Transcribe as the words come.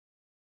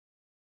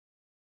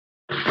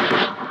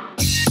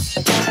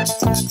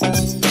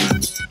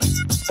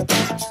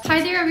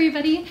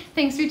everybody,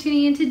 thanks for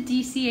tuning into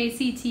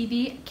DCAC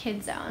TV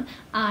Kid Zone.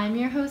 I'm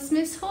your host,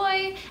 Miss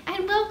Hoy,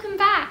 and welcome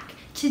back.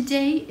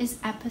 Today is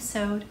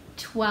episode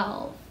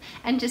 12,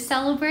 and to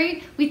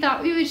celebrate, we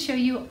thought we would show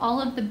you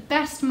all of the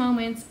best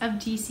moments of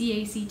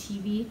DCAC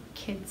TV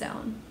Kid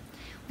Zone.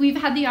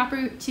 We've had the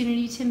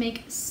opportunity to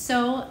make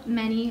so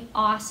many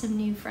awesome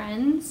new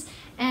friends,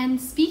 and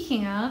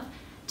speaking of,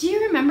 do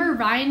you remember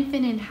Ryan,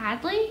 Finn, and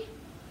Hadley?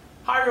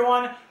 Hi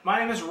everyone, my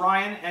name is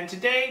Ryan, and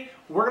today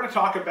we're going to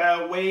talk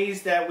about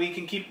ways that we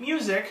can keep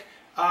music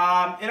in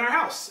our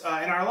house, in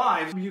our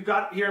lives. You've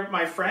got here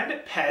my friend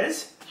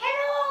Pez.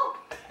 Hello!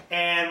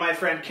 And my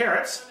friend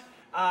Carrots.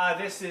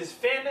 This is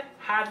Finn,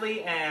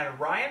 Hadley, and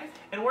Ryan,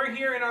 and we're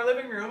here in our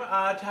living room to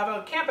have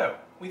a camp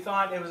out. We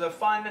thought it was a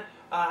fun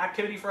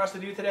activity for us to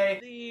do today.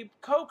 The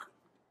Coke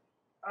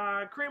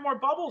created more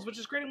bubbles, which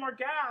is creating more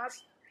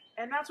gas,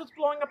 and that's what's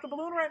blowing up the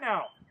balloon right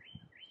now.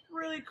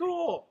 Really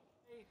cool.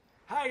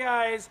 Hi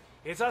guys,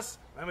 it's us,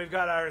 and we've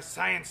got our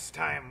science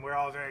time. We're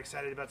all very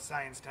excited about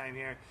science time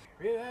here.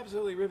 Really,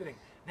 absolutely riveting.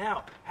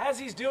 Now, as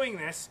he's doing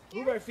this,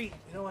 move our feet.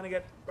 You don't want to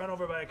get run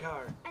over by a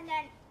car. And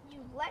then you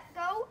let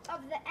go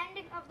of the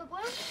ending of the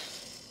balloon.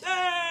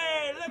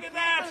 Hey, look at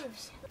that!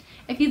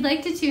 If you'd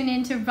like to tune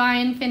in to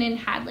Ryan, Finn, and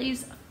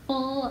Hadley's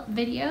full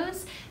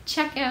videos,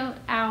 check out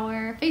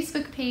our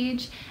Facebook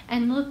page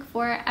and look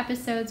for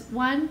episodes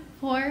 1,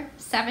 4,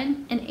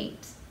 7, and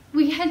 8.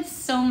 We had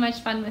so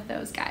much fun with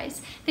those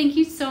guys. Thank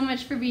you so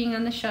much for being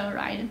on the show,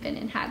 Ryan, Finn,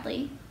 and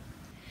Hadley.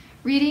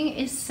 Reading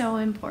is so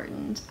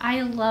important. I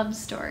love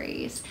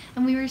stories,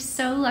 and we were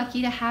so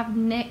lucky to have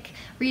Nick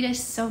read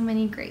us so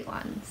many great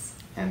ones.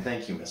 And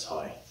thank you, Miss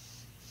Hoy.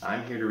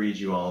 I'm here to read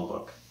you all a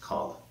book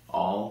called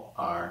All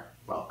Are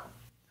Welcome.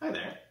 Hi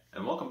there,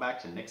 and welcome back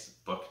to Nick's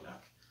Book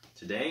Nook.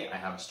 Today I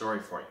have a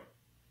story for you.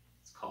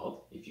 It's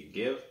called If You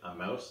Give a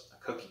Mouse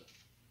a Cookie.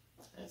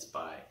 And it's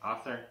by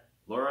author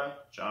Laura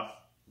Joff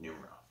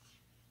Numero.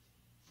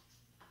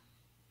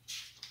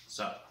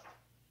 So,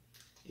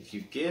 if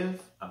you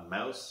give a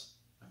mouse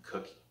a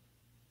cookie,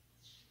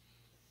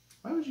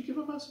 why would you give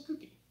a mouse a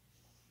cookie?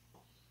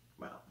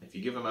 Well, if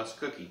you give a mouse a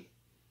cookie,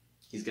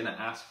 he's gonna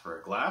ask for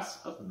a glass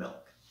of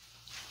milk.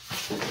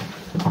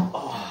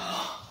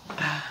 Oh.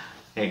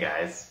 Hey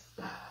guys,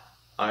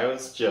 I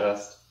was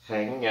just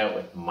hanging out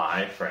with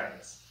my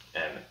friends,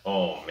 and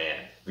oh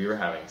man, we were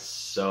having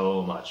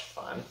so much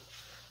fun.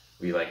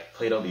 We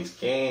played all these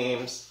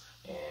games,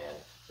 and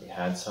we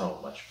had so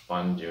much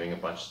fun doing a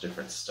bunch of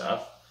different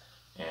stuff,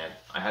 and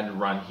I had to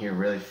run here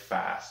really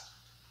fast,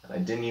 and I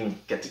didn't even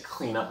get to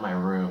clean up my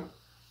room.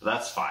 But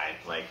that's fine,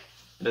 it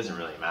doesn't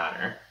really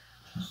matter.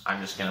 I'm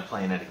just gonna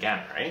play in it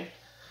again, right?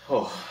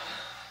 Oh.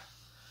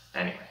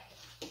 Anyway,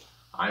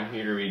 I'm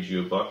here to read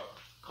you a book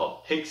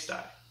called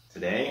Pigsty.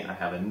 Today, I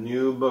have a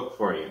new book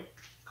for you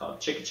called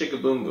Chicka Chicka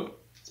Boom Boom.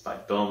 It's by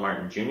Bill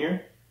Martin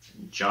Jr.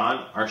 and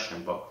John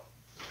Archambault.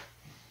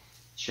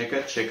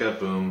 Chicka Chicka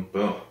Boom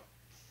Boom.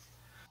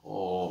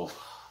 Oh.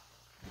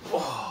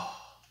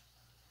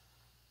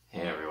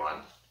 Hey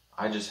everyone,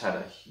 I just had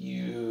a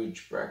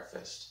huge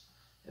breakfast.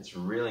 It's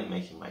really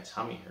making my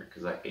tummy hurt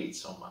because I ate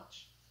so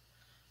much.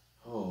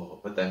 Oh,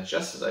 but then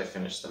just as I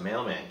finished, the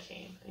mailman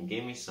came and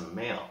gave me some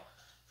mail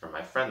from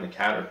my friend the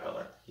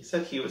caterpillar. He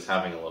said he was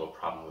having a little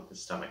problem with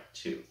his stomach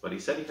too, but he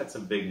said he had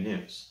some big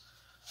news.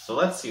 So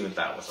let's see what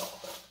that was all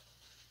about.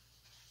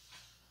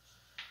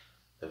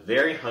 The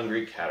Very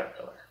Hungry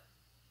Caterpillar.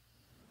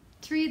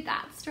 To read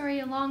that story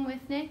along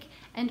with Nick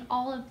and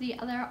all of the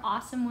other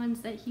awesome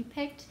ones that he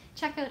picked,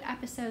 check out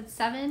episodes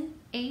 7,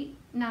 8,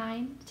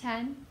 9,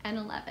 10, and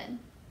 11.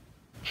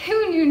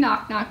 Who knew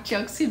knock knock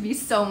jokes could be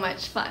so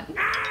much fun?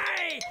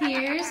 Hey!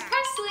 Here's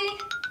Presley.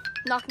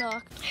 Knock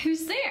knock.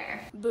 Who's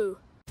there? Boo.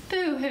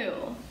 Boo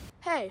hoo.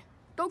 Hey,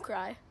 don't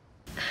cry.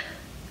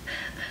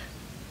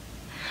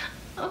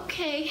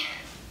 Okay.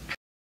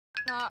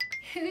 Knock.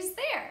 Who's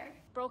there?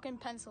 Broken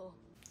pencil.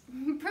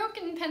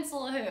 Broken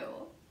pencil who?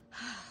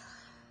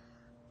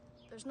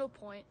 There's no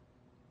point.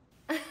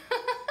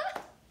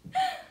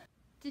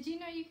 Did you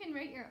know you can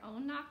write your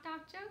own knock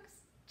knock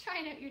jokes? Try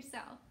it out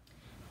yourself.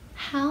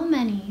 How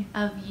many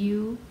of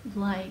you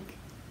like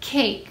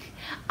cake?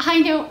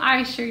 I know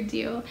I sure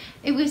do.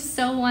 It was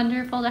so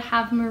wonderful to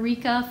have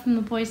Marika from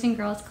the Boys and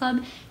Girls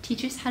Club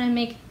teach us how to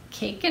make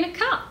cake in a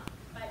cup.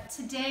 But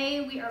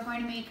today we are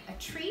going to make a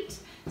treat.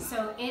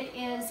 So it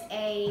is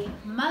a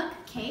mug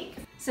cake.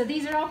 So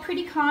these are all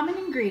pretty common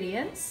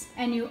ingredients,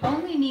 and you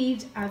only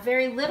need a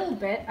very little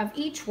bit of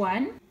each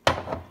one.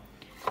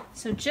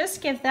 So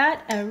just give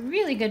that a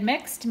really good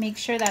mix to make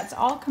sure that's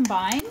all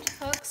combined.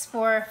 Cooks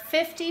for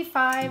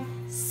 55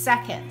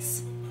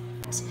 seconds.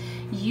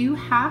 You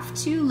have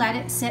to let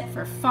it sit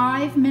for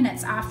 5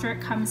 minutes after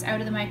it comes out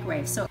of the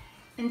microwave. So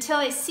until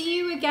I see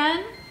you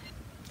again.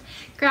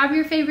 Grab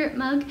your favorite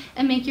mug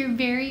and make your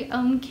very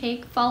own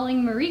cake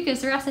following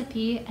Marika's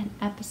recipe in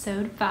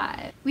episode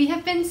 5. We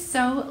have been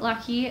so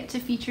lucky to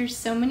feature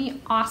so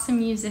many awesome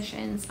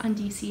musicians on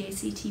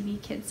DCAC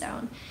TV Kids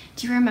Zone.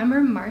 Do you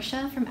remember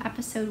Marsha from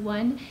episode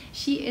 1?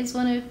 She is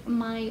one of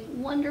my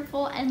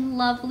wonderful and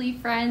lovely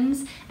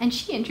friends, and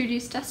she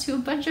introduced us to a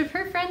bunch of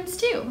her friends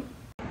too.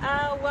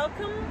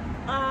 Welcome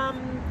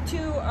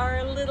to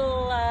our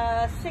little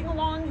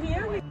sing-along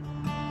here.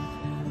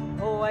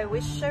 Oh, I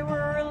wish I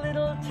were a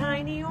little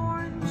tiny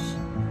orange.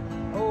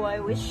 Oh, I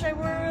wish I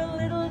were a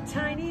little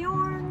tiny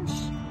orange.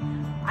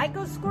 I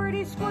go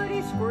squirty,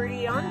 squirty,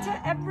 squirty onto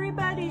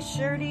everybody's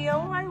shirty.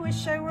 Oh, I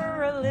wish I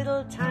were a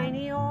little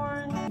tiny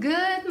orange.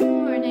 Good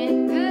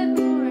morning, good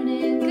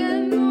morning,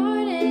 good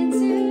morning to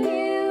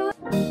you.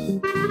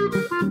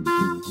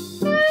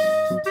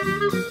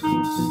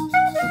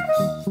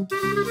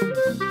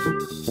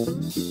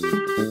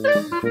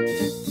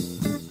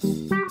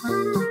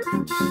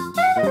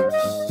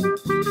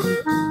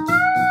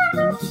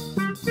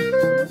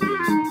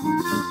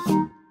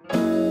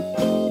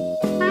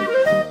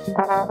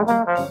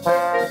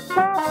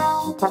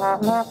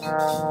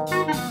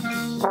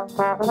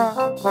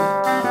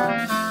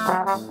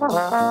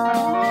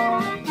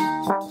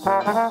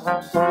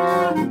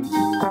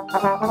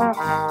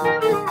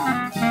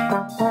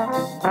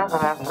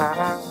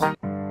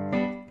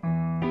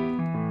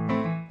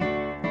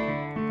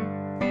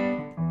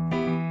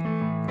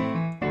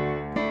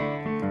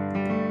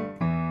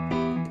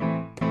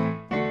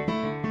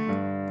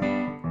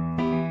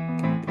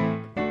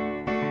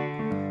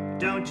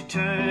 Don't you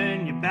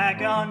turn your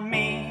back on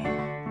me.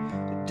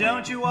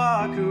 Don't you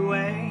walk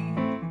away.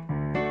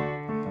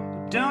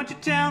 Don't you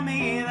tell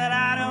me that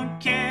I don't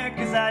care,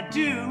 'cause I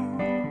do.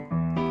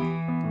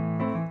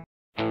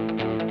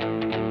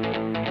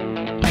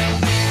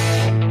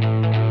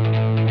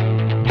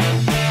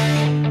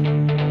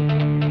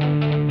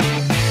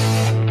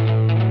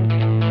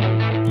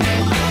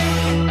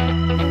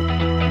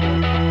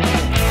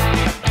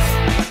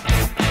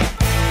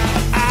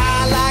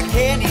 I like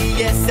candy,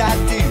 yes I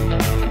do.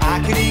 I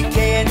could eat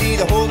candy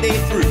the whole day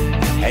through.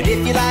 And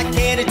if you like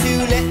candy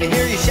too, let me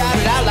hear you shout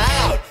it out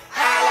loud.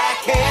 I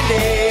like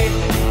candy.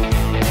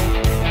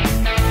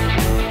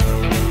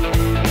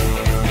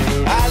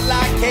 I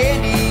like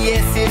candy,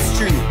 yes it's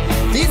true.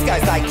 These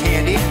guys like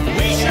candy.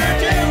 We sure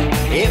do.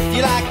 If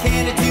you like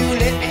candy too,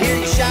 let me hear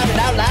you shout it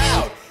out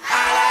loud. I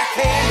like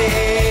candy.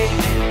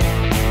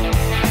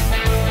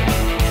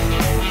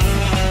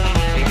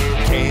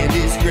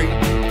 Candy's great,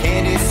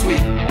 candy's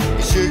sweet.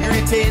 The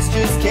sugary taste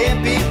just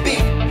can't be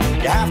beat.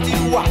 You have to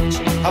watch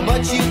how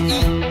much you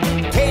eat.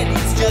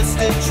 Candy's just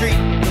a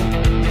treat.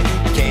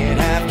 You can't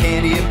have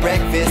candy at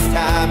breakfast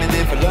time, and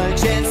then for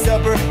lunch and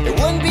supper, it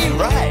wouldn't be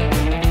right.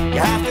 You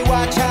have to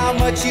watch how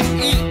much you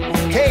eat.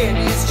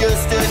 Candy's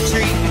just a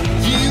treat.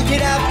 You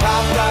can have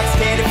Pop Rocks,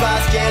 candy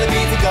floss, jelly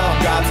beans, and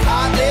gumdrops,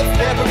 hot lips,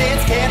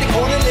 peppermints, candy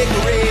corn, and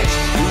licorice.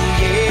 Ooh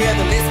yeah,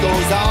 the list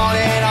goes on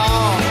and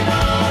on.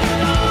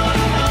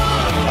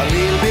 A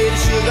little bit of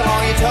sugar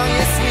on your tongue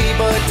is sweet,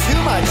 but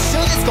too much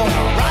sugar's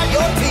gonna rot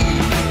your teeth.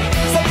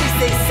 Somebody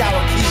say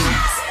sour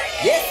keys.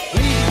 Yes,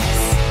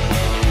 please.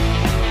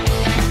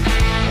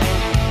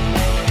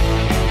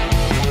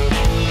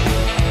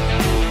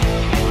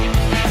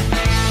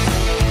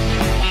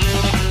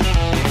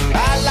 I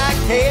like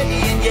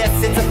candy, and yes,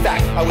 it's a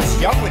fact. I was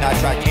young when I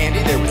tried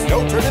candy, there was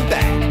no turning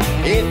back.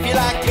 If you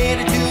like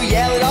candy too,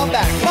 yell it on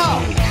back. Come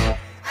on!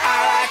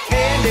 I like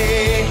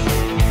candy.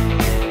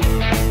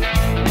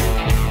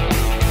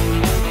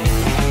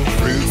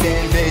 Fruits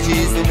and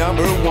veggies, the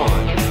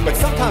 #1. But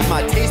sometimes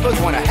my taste buds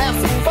want to have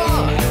some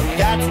fun.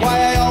 That's why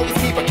I always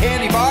keep a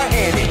candy bar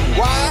handy.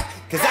 Why?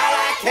 'Cause I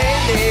like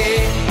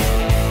candy.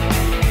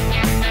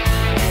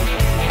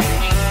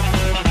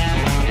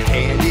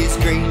 Candy's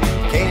great,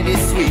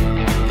 candy's sweet.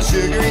 The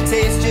sugary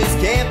taste just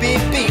can't be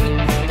beat.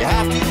 You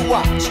have to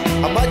watch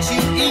how much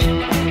you eat.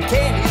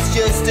 Candy's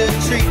just a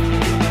treat.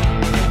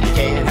 You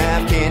can't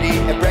have candy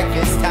at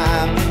breakfast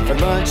time. For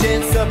lunch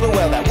and supper,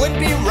 well that wouldn't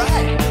be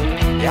right.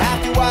 You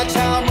have to watch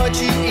how much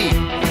you eat.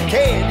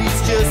 Candy's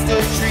just a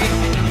treat.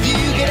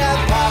 You can have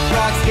Pop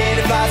Rocks,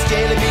 candy floss,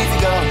 jelly beans,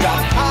 and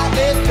gumdrops, hot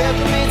lips,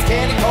 peppermints,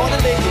 candy corn,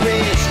 and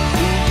licorice.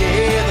 Ooh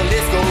yeah, the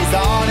list goes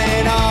on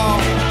and on.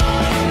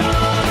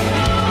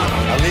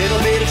 A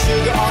little bit of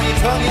sugar on your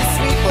tongue is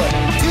sweet, but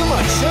too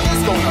much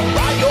sugar's gonna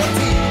rot your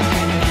teeth.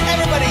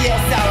 Everybody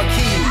else sour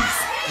keys.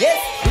 Yes,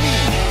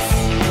 please.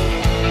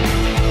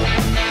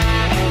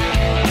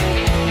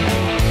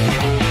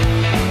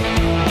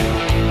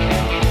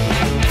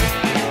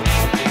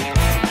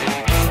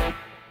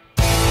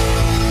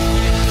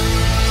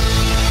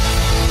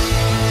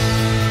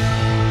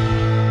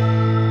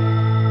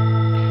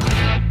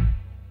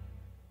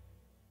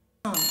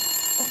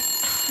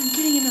 I'm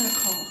getting another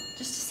call.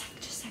 Just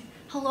a sec.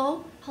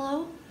 Hello?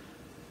 Hello?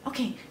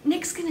 Okay,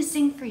 Nick's gonna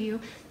sing for you.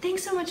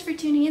 Thanks so much for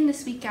tuning in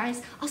this week,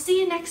 guys. I'll see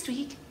you next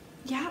week.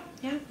 Yeah,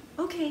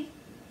 okay.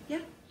 Yeah.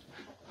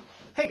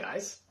 Hey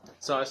guys,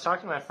 So I was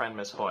talking to my friend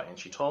Miss Hoy, and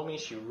she told me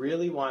she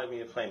really wanted me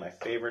to play my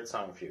favorite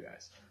song for you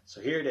guys. So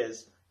here it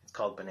is. It's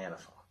called Banana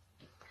Phone.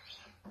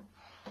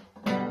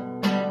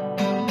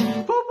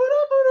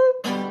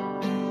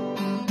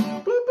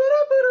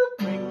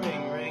 Ring,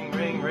 ring, ring,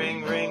 ring,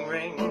 ring, ring,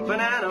 ring,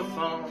 banana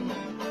phone.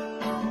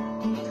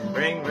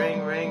 Ring,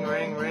 ring, ring,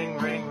 ring, ring,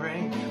 ring,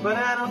 ring,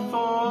 banana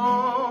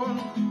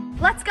phone.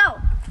 Let's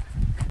go!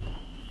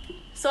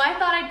 So I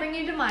thought I'd bring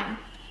you to mine.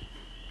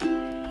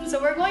 So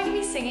we're going to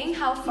be singing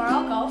How Far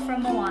I'll Go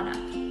from Moana.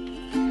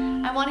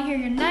 I want to hear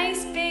your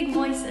nice big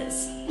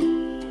voices.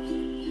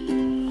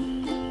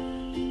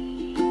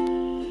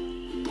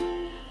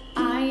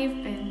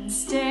 I've been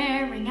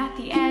staring at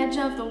the edge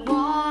of the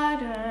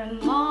water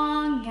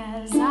long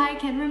as I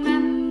can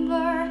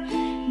remember,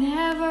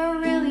 never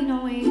really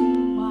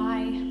knowing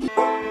why.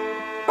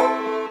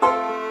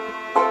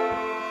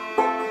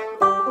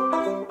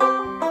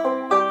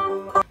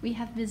 We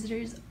have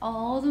visitors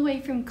all the way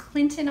from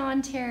Clinton,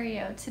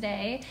 Ontario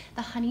today,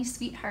 the Honey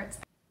Sweethearts.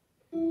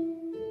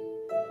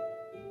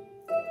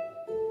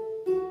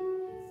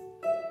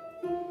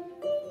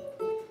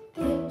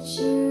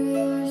 Picture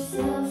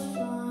yourself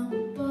on a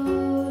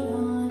boat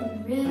on a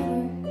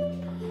river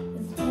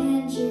with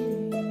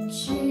tangerine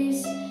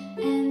trees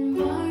and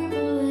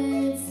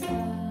marmalade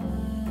skies.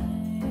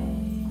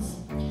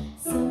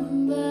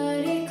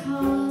 Somebody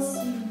calls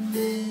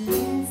you and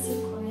it's a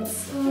quiet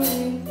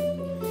story.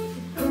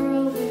 The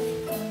girl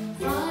with the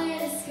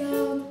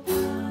kaleidoscope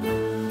eyes.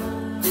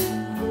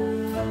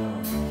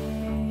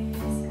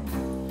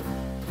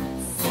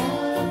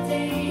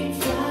 Cellophane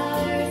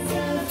flowers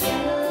of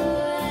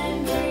yellow and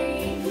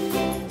green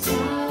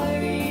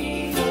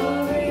towering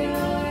over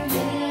your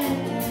head.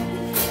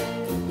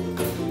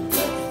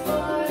 Look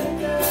for the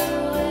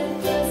girl with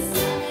the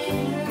sun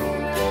in her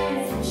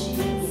eyes and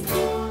she's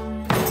gone.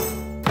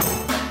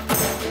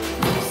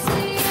 You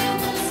see in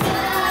the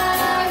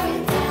sky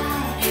with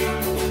diamonds.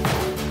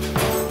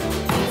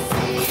 You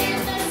see in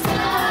the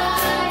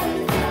sky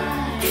with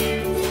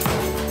diamonds.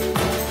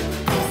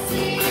 You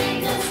see in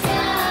the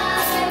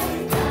sky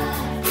with diamonds.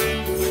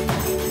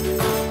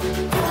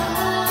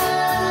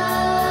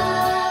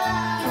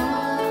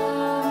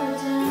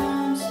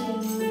 Down to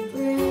the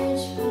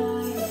bridge by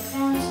a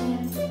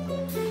fountain,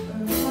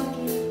 where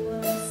walking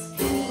was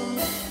people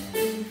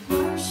with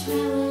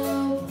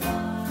marshmallow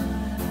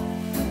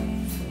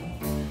pies.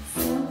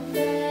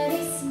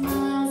 Somebody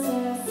smiles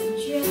as they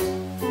drift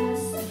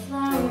past the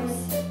flowers,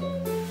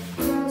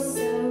 grow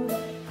so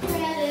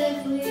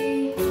incredibly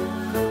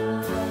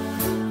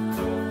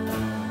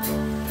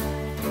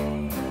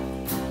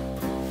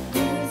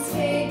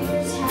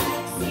Newspaper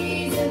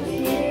taxis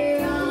appear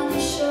on the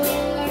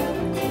shore,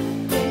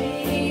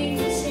 waiting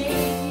to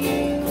take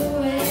you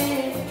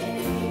away.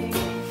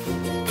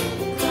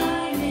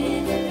 Climb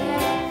in the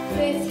back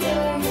with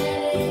your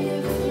head in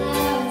the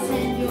clouds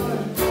and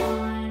you're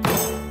gone.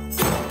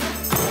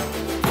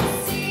 You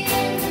see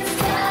in the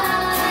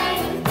sky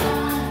with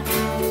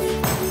diamonds.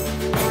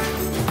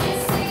 You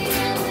see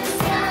in the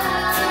sky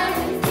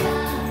with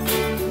diamonds.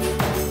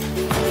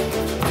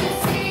 You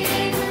see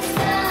in the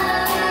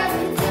sky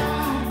with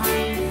diamonds.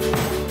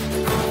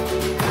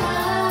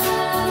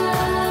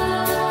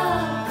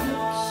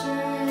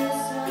 Picture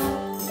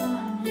yourself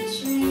on a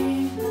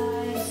train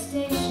by a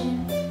station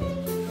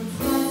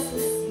across the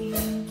sea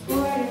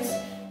porters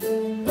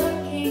with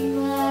looking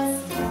glass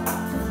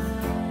eyes.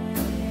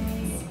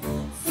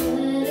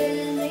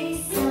 Suddenly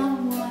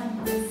someone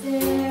was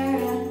there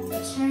at the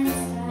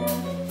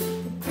turnstile,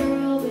 the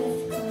girl with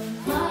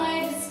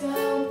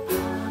kaleidoscope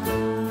eyes.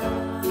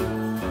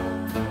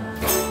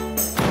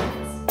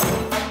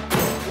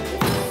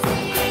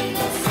 See in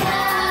the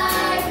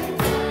sky with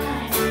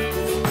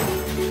diamonds.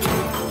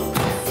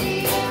 See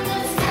in the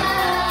sky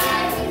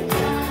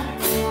with diamonds.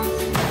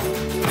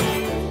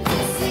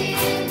 See in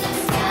the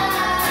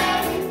sky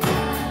with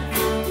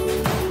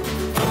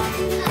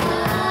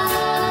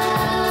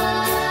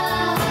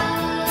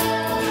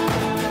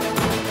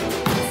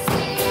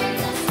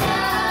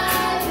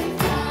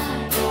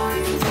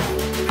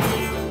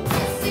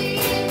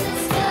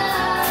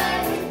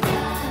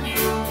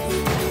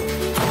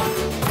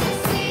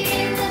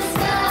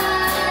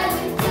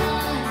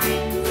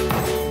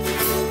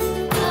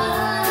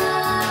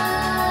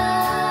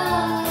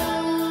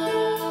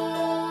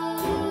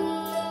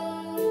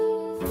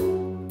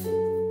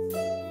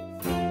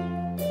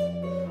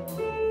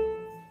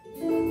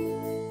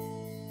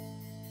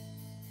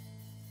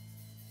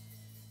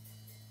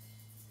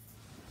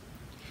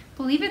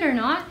Believe it or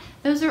not,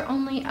 those are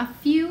only a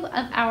few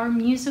of our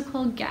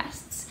musical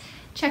guests.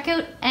 Check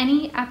out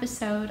any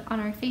episode on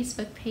our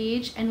Facebook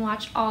page and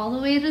watch all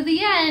the way to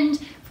the end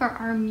for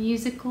our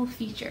musical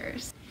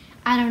features.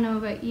 I don't know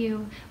about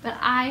you, but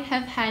I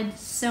have had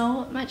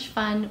so much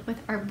fun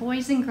with our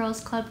Boys and Girls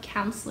Club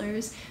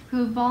counselors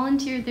who have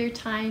volunteered their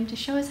time to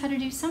show us how to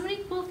do so many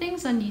cool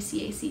things on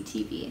DCAC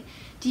TV.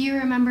 Do you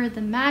remember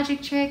the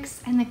magic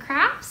tricks and the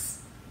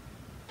crafts?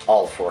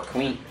 All 4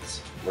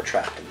 queens were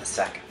trapped in the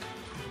second.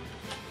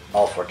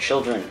 All 4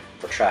 children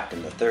were trapped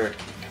in the third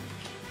kingdom.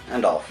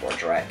 and all 4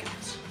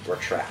 dragons were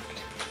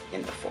trapped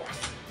in the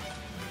forest.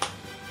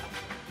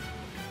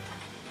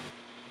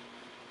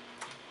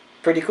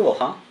 Pretty cool,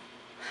 huh?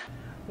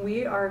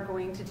 We are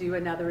going to do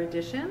another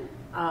edition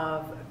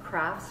of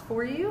crafts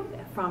for you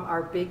from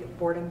our big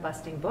boredom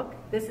busting book.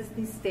 This is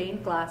the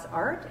stained glass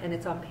art, and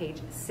it's on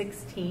page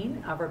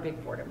 16 of our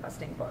big boredom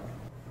busting book.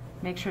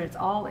 Make sure it's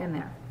all in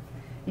there.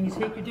 And you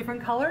take your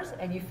different colors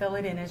and you fill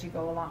it in as you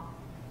go along.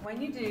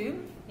 When you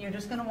do, you're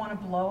just going to want to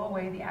blow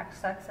away the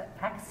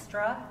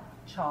extra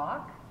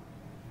chalk.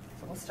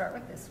 So we'll start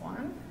with this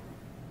one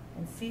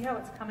and see how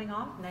it's coming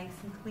off nice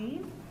and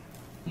clean.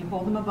 You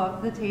hold them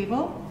above the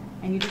table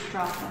and you just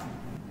drop them.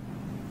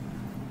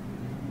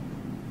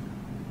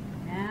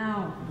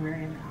 Now we're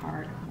in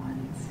hard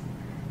ones,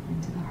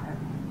 into the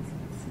hard ones.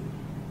 Let's see.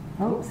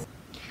 Oh.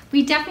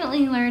 We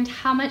definitely learned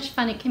how much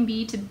fun it can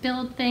be to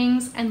build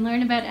things and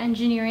learn about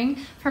engineering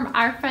from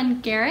our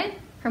friend Garrett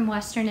from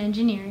Western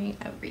Engineering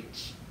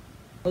Outreach.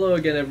 Hello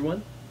again,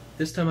 everyone.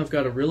 This time I've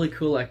got a really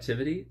cool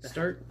activity.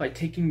 Start by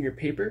taking your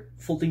paper,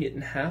 folding it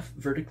in half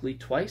vertically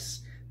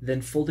twice,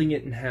 then folding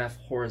it in half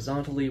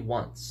horizontally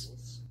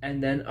once,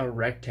 and then a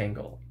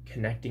rectangle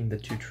connecting the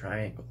 2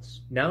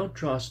 triangles. Now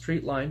draw a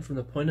straight line from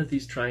the point of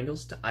these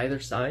triangles to either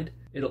side.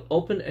 It'll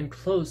open and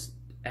close,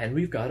 and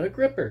we've got a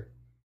gripper.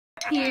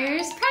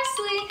 Here's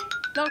Presley.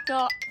 Knock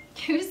knock.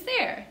 Who's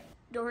there?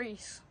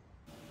 Doris.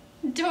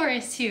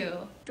 Doris who?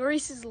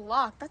 Doris is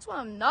locked. That's why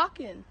I'm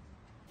knocking.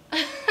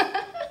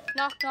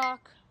 Knock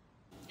knock.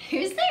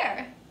 Who's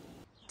there?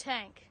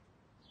 Tank.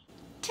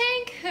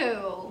 Tank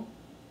who?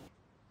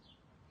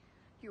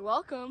 You're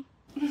welcome.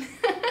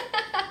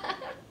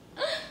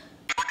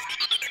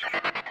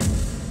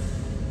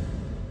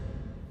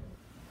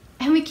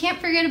 And we can't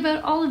forget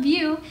about all of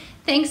you.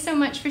 Thanks so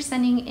much for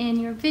sending in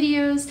your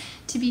videos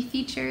to be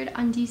featured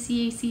on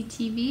DCAC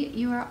TV.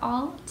 You are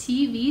all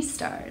TV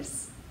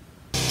stars.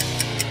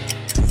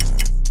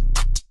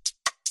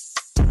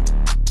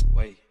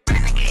 Wait.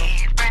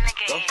 Renegade.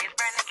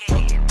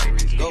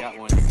 Go. Got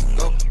one.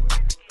 Go.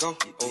 Go. Oh,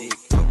 go.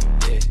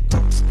 Yeah.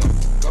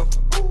 Go.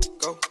 Go.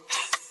 Go.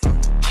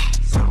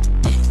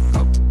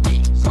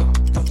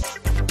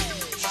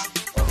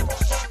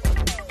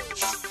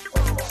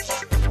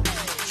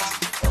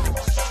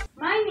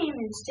 My name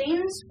is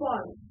James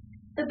Wally.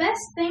 The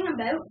best thing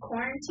about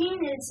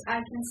quarantine is I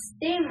can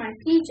stay in my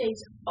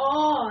PJs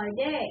all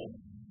day.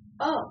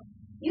 Oh,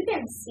 you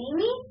can see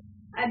me?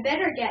 I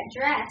better get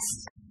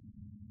dressed.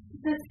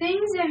 The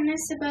things I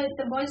miss about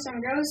the Boys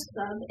and Girls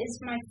Club is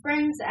my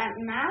friends at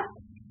MAP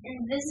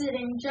and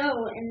visiting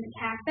Joe in the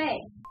cafe.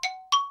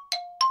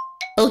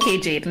 Okay,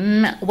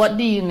 Jaden, what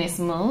do you miss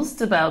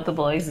most about the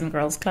Boys and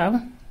Girls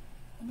Club?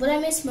 What I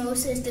miss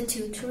most is the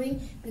tutoring,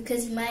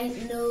 because you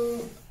might know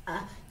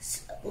a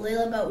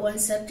little about one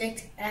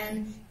subject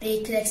and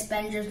they could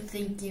expand your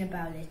thinking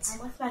about it. I'm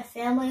with my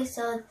family,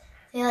 so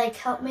they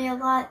help me a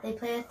lot. They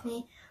play with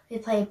me. We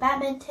play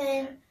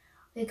badminton,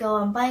 we go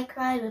on bike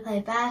ride, we play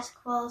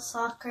basketball,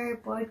 soccer,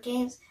 board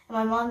games, and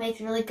my mom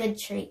makes really good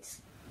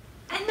treats.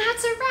 And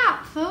that's a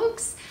wrap,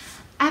 folks.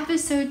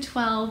 Episode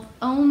 12.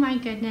 Oh my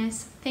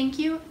goodness. Thank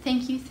you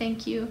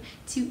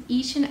to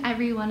each and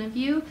every one of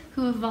you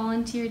who have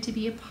volunteered to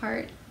be a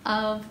part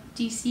of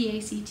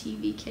DCAC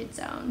TV Kid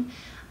Zone.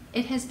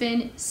 It has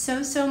been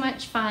so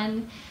much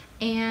fun,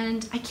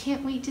 and I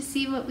can't wait to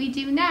see what we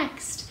do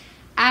next.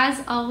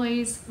 As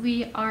always,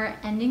 we are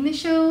ending the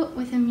show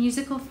with a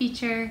musical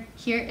feature.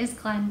 Here is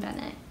Glenn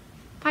Bennett.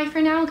 Bye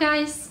for now,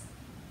 guys.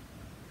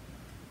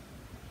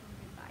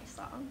 Goodbye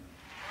song.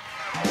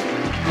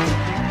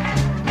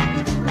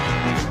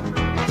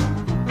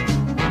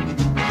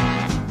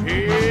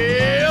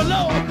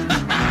 Hello!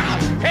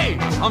 Hey,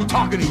 I'm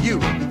talking to you.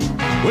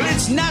 Well,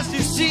 it's nice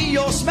to see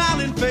your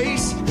smiling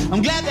face.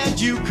 I'm glad that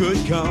you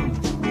could come.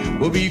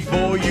 Well,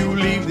 before you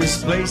leave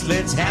this place,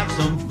 let's have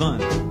some fun.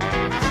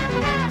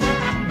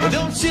 Well,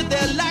 don't sit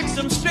there like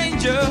some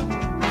stranger,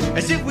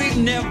 as if we've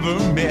never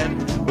met.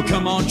 Well,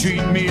 come on,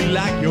 treat me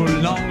like your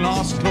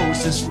long-lost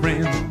closest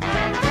friend.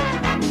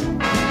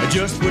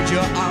 Just put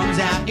your arms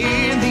out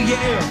in the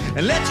air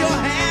and let your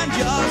hand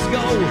just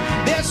go.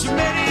 There's so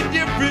many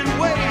different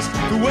ways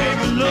to wave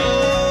hello.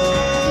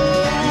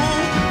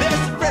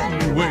 There's the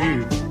friendly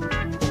wave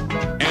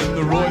and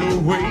the royal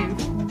wave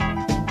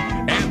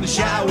and the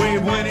shy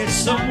wave when it's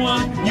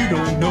someone you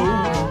don't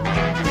know.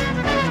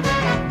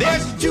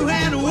 There's the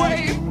two-hand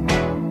wave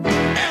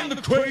and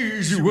the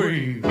crazy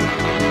wave.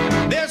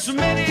 There's so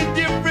many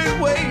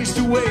different ways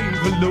to wave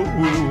hello.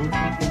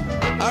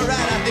 All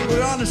right, I think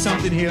we're onto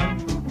something here.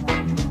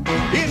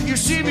 If you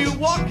see me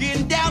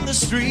walking down the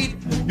street,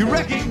 you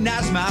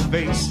recognize my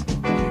face,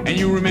 and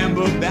you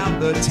remember about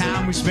the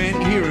time we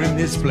spent here in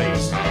this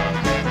place.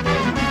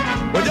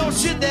 Well, don't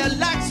sit there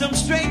like some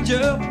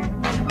stranger,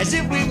 as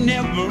if we've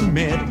never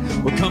met.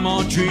 Well, come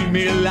on, treat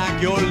me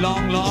like your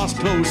long-lost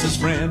closest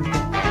friend.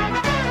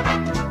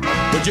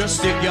 Well, just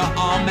stick your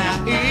arm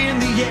out in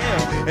the air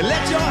and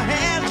let your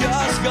hand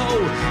just go.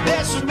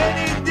 There's so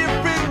many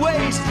different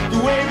ways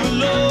to wave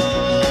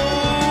hello.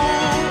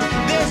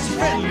 There's a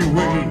friendly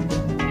wave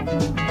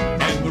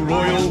and the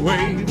royal royal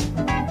wave.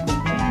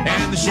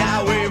 And the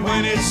shy wave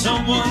when it's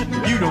someone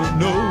you don't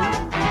know.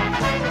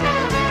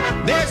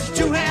 There's a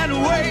two-handed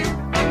wave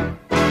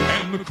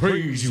and the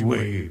crazy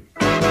wave.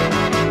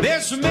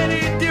 There's so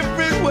many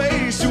different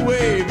ways to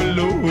wave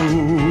low.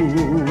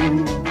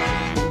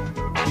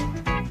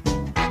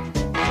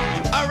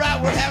 All right,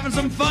 we're having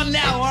some fun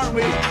now, aren't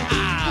we?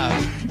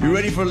 You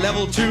ready for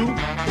level 2?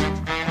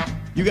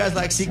 You guys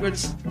like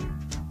secrets?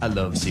 I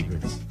love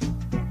secrets.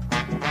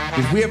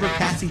 If we ever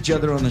pass each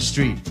other on the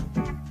street,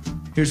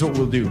 here's what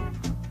we'll do.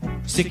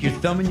 Stick your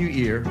thumb in your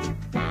ear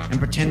and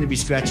pretend to be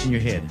scratching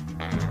your head.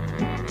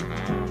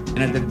 And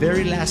at the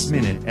very last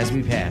minute, as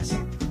we pass,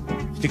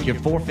 stick your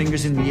 4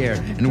 fingers in the air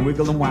and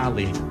wiggle them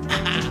wildly.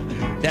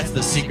 That's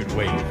the secret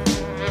wave.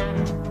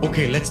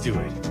 Okay, let's do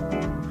it.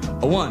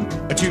 A 1,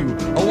 a 2,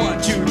 a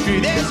 1, 2, 3.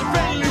 There's a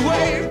friendly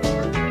wave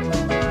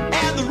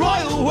and the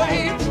royal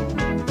wave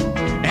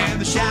and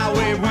the shy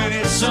wave when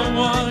it's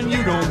someone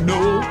you don't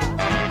know.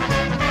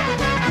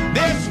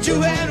 There's a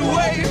two-handed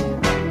wave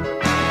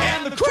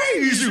and the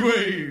crazy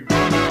wave.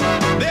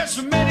 There's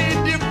so many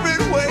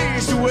different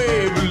ways to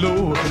wave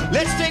low.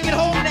 Let's take it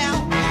home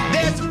now.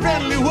 There's a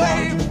friendly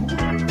wave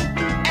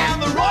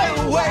and the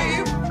royal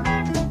wave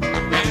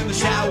and the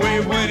shy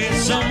wave when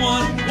it's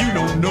someone you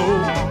don't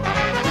know.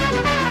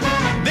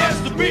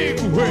 There's the big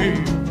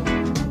wave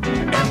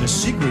and the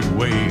secret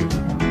wave.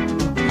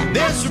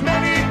 There's so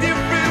many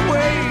different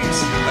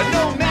ways,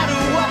 no matter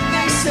what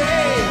they say.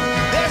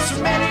 There's so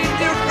many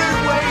different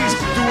ways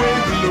to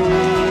wave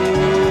low.